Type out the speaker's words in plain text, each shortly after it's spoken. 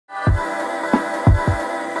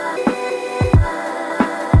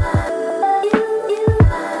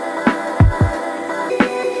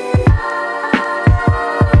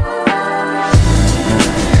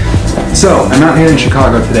So, I'm out here in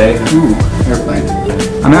Chicago today. Ooh, airplane.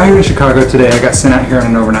 I'm out here in Chicago today. I got sent out here on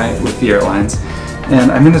an overnight with the airlines.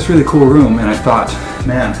 And I'm in this really cool room and I thought,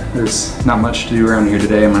 man, there's not much to do around here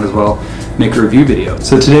today. I might as well make a review video.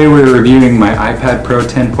 So today we're reviewing my iPad Pro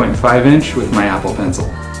 10.5 inch with my Apple Pencil.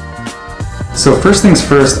 So first things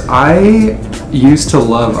first, I used to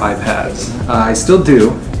love iPads. I still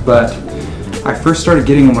do, but I first started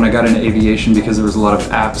getting them when I got into aviation because there was a lot of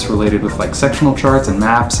apps related with like sectional charts and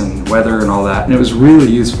maps and weather and all that, and it was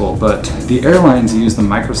really useful. But the airlines use the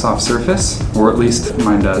Microsoft Surface, or at least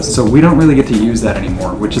mine does, so we don't really get to use that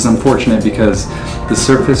anymore, which is unfortunate because the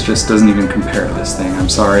Surface just doesn't even compare to this thing. I'm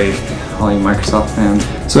sorry, all you Microsoft fans.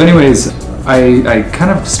 So anyways, I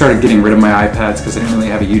kind of started getting rid of my iPads because I didn't really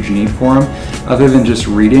have a huge need for them other than just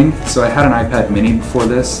reading. So I had an iPad mini before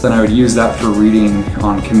this, then I would use that for reading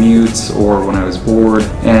on commutes or when I was bored,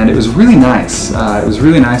 and it was really nice. It was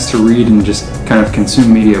really nice to read and just kind of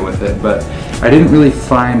consume media with it, but I didn't really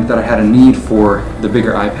find that I had a need for the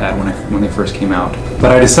bigger iPad when they first came out.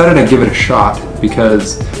 But I decided I'd give it a shot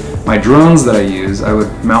because my drones that I use, I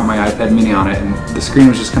would mount my iPad mini on it and the screen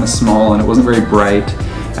was just kind of small and it wasn't very bright.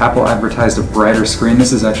 Apple advertised a brighter screen.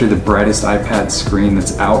 This is actually the brightest iPad screen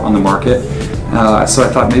that's out on the market. So I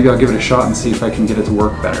thought maybe I'll give it a shot and see if I can get it to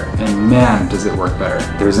work better. And man, does it work better.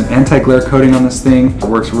 There's an anti-glare coating on this thing. It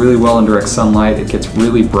works really well in direct sunlight. It gets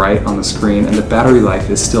really bright on the screen and the battery life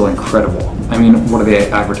is still incredible. I mean, what do they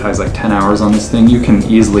advertise, like 10 hours on this thing? You can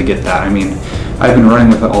easily get that. I mean, I've been running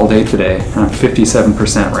with it all day today. I'm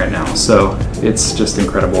 57% right now, so it's just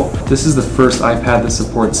incredible. This is the first iPad that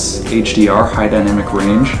supports HDR, high dynamic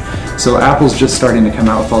range. So Apple's just starting to come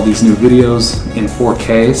out with all these new videos in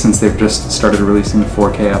 4K since they've just started releasing the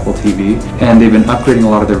 4K Apple TV, and they've been upgrading a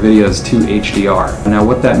lot of their videos to HDR. Now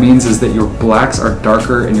what that means is that your blacks are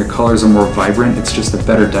darker and your colors are more vibrant. It's just a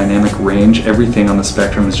better dynamic range. Everything on the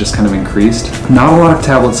spectrum is just kind of increased. Not a lot of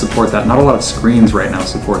tablets support that. Not a lot of screens right now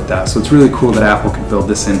support that. So it's really cool that Apple can build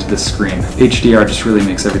this into this screen. HDR just really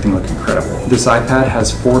makes everything look incredible. This iPad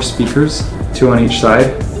has 4 speakers, 2 on each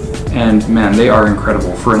side, and man, they are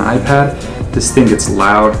incredible. For an iPad, this thing gets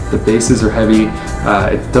loud, the basses are heavy,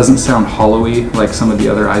 it doesn't sound hollowy like some of the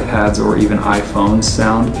other iPads or even iPhones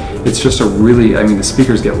sound. It's just a really, I mean, the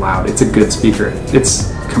speakers get loud. It's a good speaker.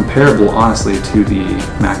 It's comparable, honestly, to the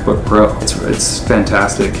MacBook Pro. It's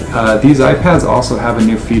fantastic. These iPads also have a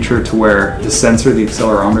new feature to where the sensor, the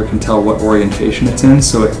accelerometer, can tell what orientation it's in,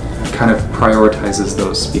 so it kind of prioritizes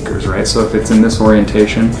those speakers, right? So if it's in this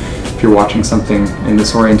orientation, if you're watching something in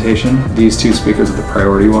this orientation, these 2 speakers are the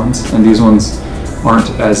priority ones, and these ones aren't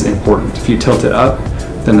as important. If you tilt it up,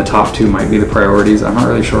 then the top 2 might be the priorities. I'm not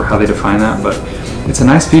really sure how they define that, but it's a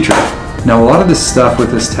nice feature. Now, a lot of this stuff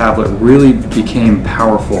with this tablet really became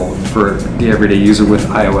powerful for the everyday user with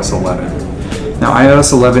iOS 11. Now,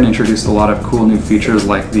 iOS 11 introduced a lot of cool new features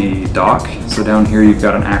like the dock. So down here you've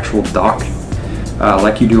got an actual dock,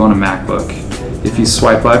 like you do on a MacBook. If you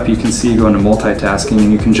swipe up, you can see you go into multitasking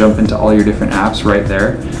and you can jump into all your different apps right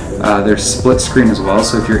there. There's split screen as well,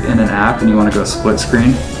 so if you're in an app and you want to go split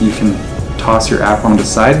screen, you can toss your app on the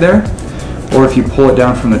side there, or if you pull it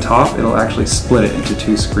down from the top, it'll actually split it into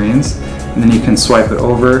 2 screens, and then you can swipe it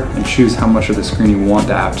over and choose how much of the screen you want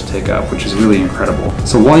the app to take up, which is really incredible.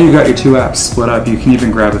 So while you got your 2 apps split up, you can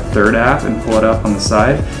even grab a 3rd app and pull it up on the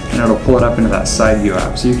side, and it'll pull it up into that side view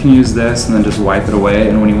app. So you can use this and then just wipe it away,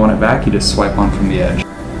 and when you want it back, you just swipe on from the edge.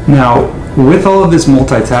 Now, with all of this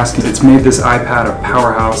multitasking, it's made this iPad a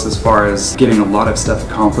powerhouse as far as getting a lot of stuff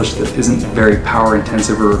accomplished that isn't very power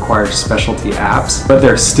intensive or requires specialty apps. But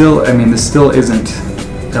there's still, I mean, this still isn't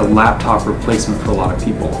a laptop replacement for a lot of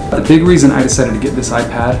people. The big reason I decided to get this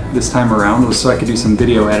iPad this time around was so I could do some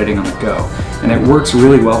video editing on the go. And it works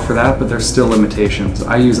really well for that, but there's still limitations.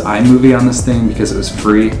 I use iMovie on this thing because it was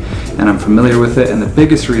free and I'm familiar with it, and the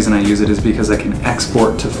biggest reason I use it is because I can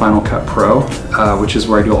export to Final Cut Pro, which is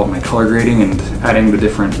where I do all of my color grading and adding the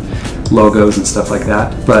different logos and stuff like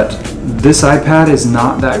that. But this iPad is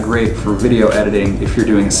not that great for video editing if you're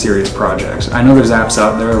doing a serious project. I know there's apps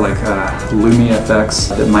out there like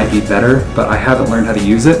LumiFX that might be better, but I haven't learned how to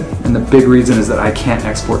use it, and the big reason is that I can't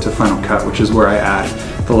export to Final Cut, which is where I add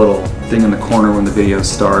the little thing in the corner when the video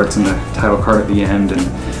starts and the title card at the end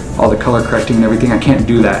and all the color correcting and everything. I can't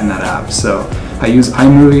do that in that app, so I use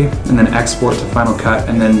iMovie and then export to Final Cut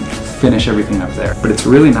and then finish everything up there. But it's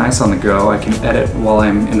really nice on the go. I can edit while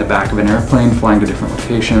I'm in the back of an airplane flying to different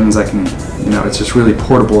locations. I can You know, it's just really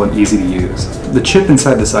portable and easy to use. The chip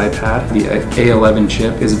inside this iPad, the A11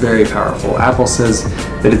 chip, is very powerful. Apple says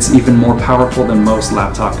that it's even more powerful than most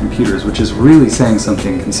laptop computers, which is really saying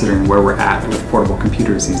something considering where we're at with portable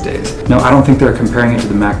computers these days. Now, I don't think they're comparing it to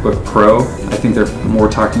the MacBook Pro. I think they're more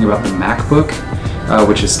talking about the MacBook,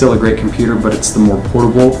 which is still a great computer, but it's the more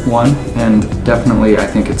portable one, and definitely I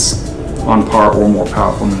think it's on par or more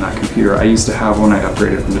powerful than that computer I used to have when I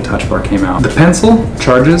upgraded when the Touch Bar came out. The pencil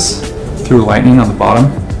charges through Lightning on the bottom.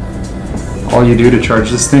 All you do to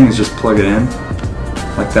charge this thing is just plug it in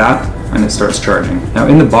like that, and it starts charging. Now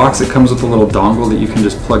in the box it comes with a little dongle that you can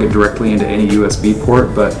just plug it directly into any USB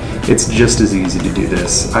port, but it's just as easy to do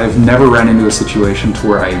this. I've never ran into a situation to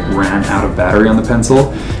where I ran out of battery on the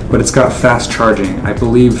pencil, but it's got fast charging. I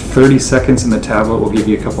believe 30 seconds in the tablet will give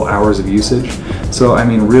you a couple hours of usage. So I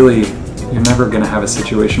mean, really, you're never gonna have a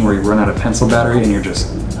situation where you run out of pencil battery and you're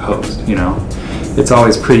just hosed, you know? It's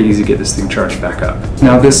always pretty easy to get this thing charged back up.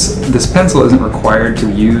 Now this pencil isn't required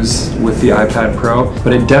to use with the iPad Pro,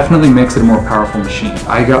 but it definitely makes it a more powerful machine.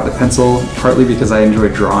 I got the pencil partly because I enjoy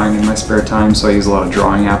drawing in my spare time, so I use a lot of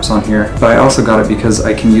drawing apps on here, but I also got it because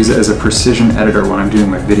I can use it as a precision editor when I'm doing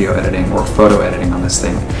my video editing or photo editing on this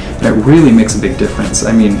thing. And it really makes a big difference.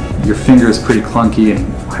 I mean, your finger is pretty clunky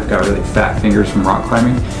and I've got really fat fingers from rock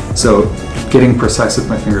climbing, so getting precise with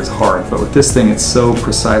my finger is hard, but with this thing it's so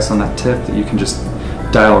precise on that tip that you can just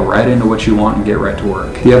dial right into what you want and get right to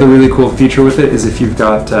work. The other really cool feature with it is if you've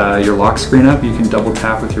got your lock screen up, you can double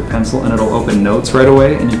tap with your pencil and it'll open notes right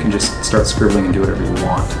away, and you can just start scribbling and do whatever you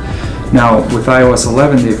want. Now with iOS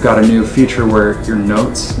 11 they've got a new feature where your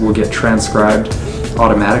notes will get transcribed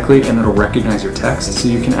automatically and it'll recognize your text, so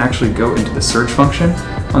you can actually go into the search function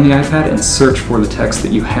on the iPad and search for the text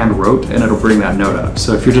that you hand wrote, and it'll bring that note up.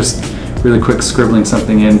 So if you're just really quick scribbling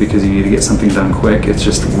something in because you need to get something done quick, it's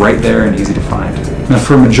just right there and easy to find. Now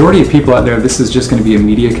for a majority of people out there, this is just going to be a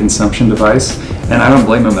media consumption device, and I don't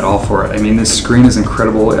blame them at all for it. I mean, this screen is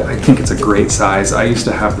incredible. I think it's a great size. I used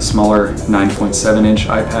to have the smaller 9.7-inch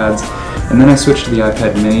iPads, and then I switched to the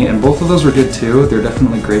iPad mini, and both of those were good too. They're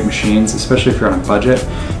definitely great machines, especially if you're on a budget.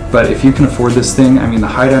 But if you can afford this thing, I mean, the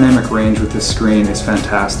high dynamic range with this screen is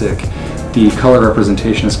fantastic. The color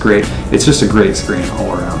representation is great. It's just a great screen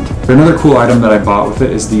all around. Another cool item that I bought with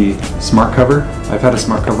it is the smart cover. I've had a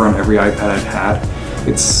smart cover on every iPad I've had.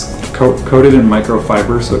 It's coated in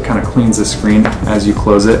microfiber, so it kind of cleans the screen as you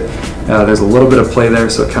close it. There's a little bit of play there,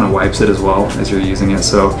 so it kind of wipes it as well as you're using it.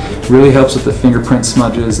 So it really helps with the fingerprint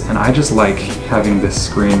smudges, and I just like having this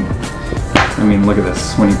screen. I mean, look at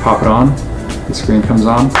this. When you pop it on, the screen comes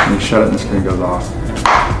on, and you shut it and the screen goes off.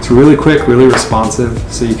 It's really quick, really responsive,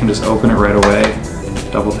 so you can just open it right away,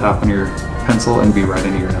 double tap on your pencil and be right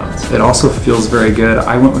into your notes. It also feels very good.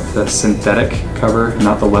 I went with the synthetic cover,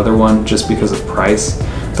 not the leather one, just because of price.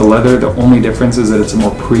 The leather, the only difference is that it's a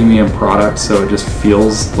more premium product, so it just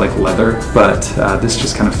feels like leather, but this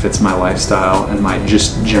just kind of fits my lifestyle and my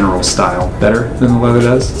just general style better than the leather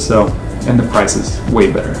does, so, and the price is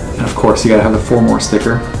way better. And of course, you gotta have the 4 more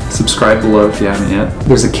sticker. Subscribe below if you haven't yet.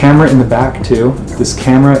 There's a camera in the back too. This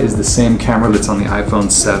camera is the same camera that's on the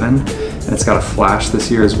iPhone 7, and it's got a flash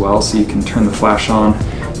this year as well, so you can turn the flash on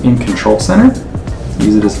in Control Center,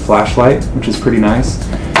 use it as a flashlight, which is pretty nice.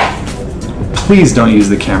 Please don't use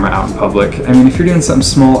the camera out in public. I mean, if you're doing something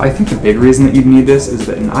small, I think the big reason that you'd need this is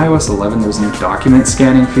that in iOS 11 there's a new document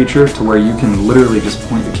scanning feature to where you can literally just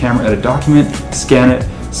point the camera at a document, scan it,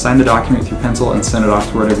 sign the document with your pencil, and send it off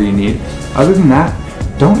to whatever you need. Other than that,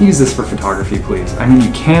 don't use this for photography, please. I mean,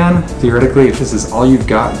 you can, theoretically, if this is all you've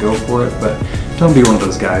got, go for it, but don't be one of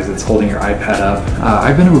those guys that's holding your iPad up.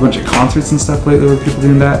 I've been to a bunch of concerts and stuff lately where people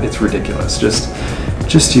doing that. It's ridiculous.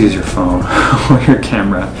 Just use your phone or your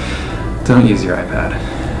camera. Don't use your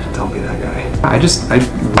iPad. Don't be that guy.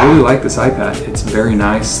 I really like this iPad. It's very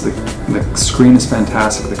nice. The screen is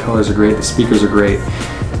fantastic. The colors are great. The speakers are great.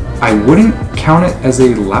 I wouldn't count it as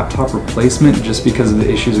a laptop replacement just because of the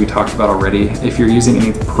issues we talked about already. If you're using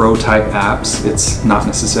any pro type apps, it's not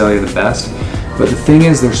necessarily the best. But the thing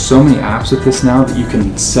is, there's so many apps with this now that you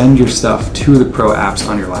can send your stuff to the pro apps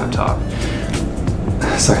on your laptop.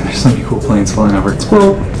 Sorry, there's so many cool planes flying over.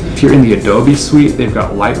 Well, if you're in the Adobe suite, they've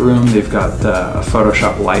got Lightroom, they've got a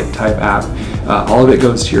Photoshop Lite type app. All of it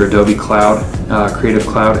goes to your Adobe Cloud, Creative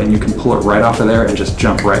Cloud, and you can pull it right off of there and just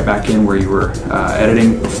jump right back in where you were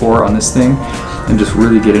editing before on this thing and just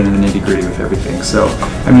really get into the nitty-gritty with everything. So,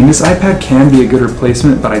 I mean, this iPad can be a good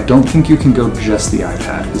replacement, but I don't think you can go just the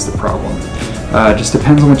iPad is the problem. Just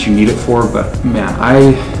depends on what you need it for, but man,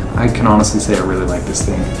 I I can honestly say I really like this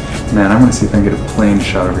thing. Man, I want to see if I can get a plane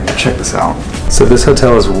shot over here. Check this out. So this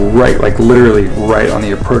hotel is right, like literally right on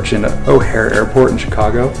the approach into O'Hare Airport in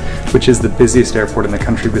Chicago, which is the busiest airport in the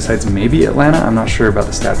country besides maybe Atlanta. I'm not sure about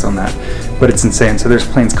the stats on that, but it's insane. So there's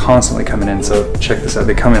planes constantly coming in. So check this out.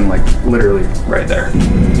 They come in like literally right there.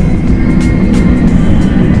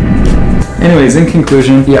 Anyways, in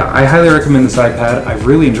conclusion, yeah, I highly recommend this iPad. I've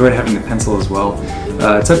really enjoyed having the pencil as well.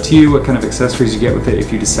 It's up to you what kind of accessories you get with it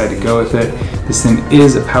if you decide to go with it. This thing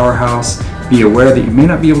is a powerhouse. Be aware that you may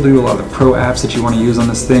not be able to do a lot of the pro apps that you want to use on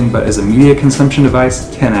this thing, but as a media consumption device,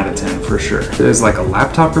 10 out of 10 for sure. There's like a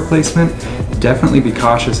laptop replacement. Definitely be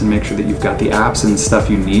cautious and make sure that you've got the apps and stuff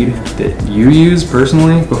you need that you use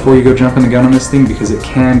personally before you go jumping the gun on this thing, because it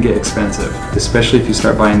can get expensive, especially if you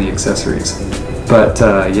start buying the accessories. But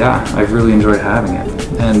yeah, I've really enjoyed having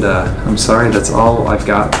it. And I'm sorry, that's all I've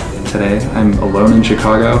got today. I'm alone in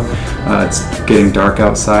Chicago. It's getting dark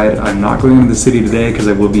outside. I'm not going into the city today because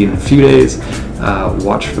I will be in a few days.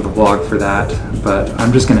 Watch for the vlog for that. But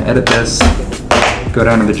I'm just going to edit this, go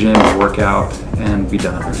down to the gym, work out, and be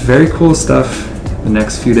done. Very cool stuff the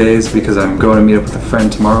next few days because I'm going to meet up with a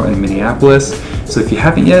friend tomorrow in Minneapolis. So if you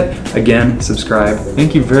haven't yet, again, subscribe.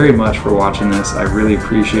 Thank you very much for watching this. I really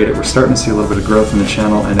appreciate it. We're starting to see a little bit of growth in the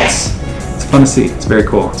channel, and it's fun to see. It's very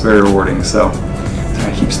cool. It's very rewarding. So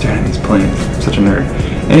I keep staring at these planes. I'm such a nerd.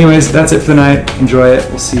 Anyways, that's it for the night. Enjoy it.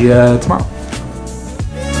 We'll see you tomorrow.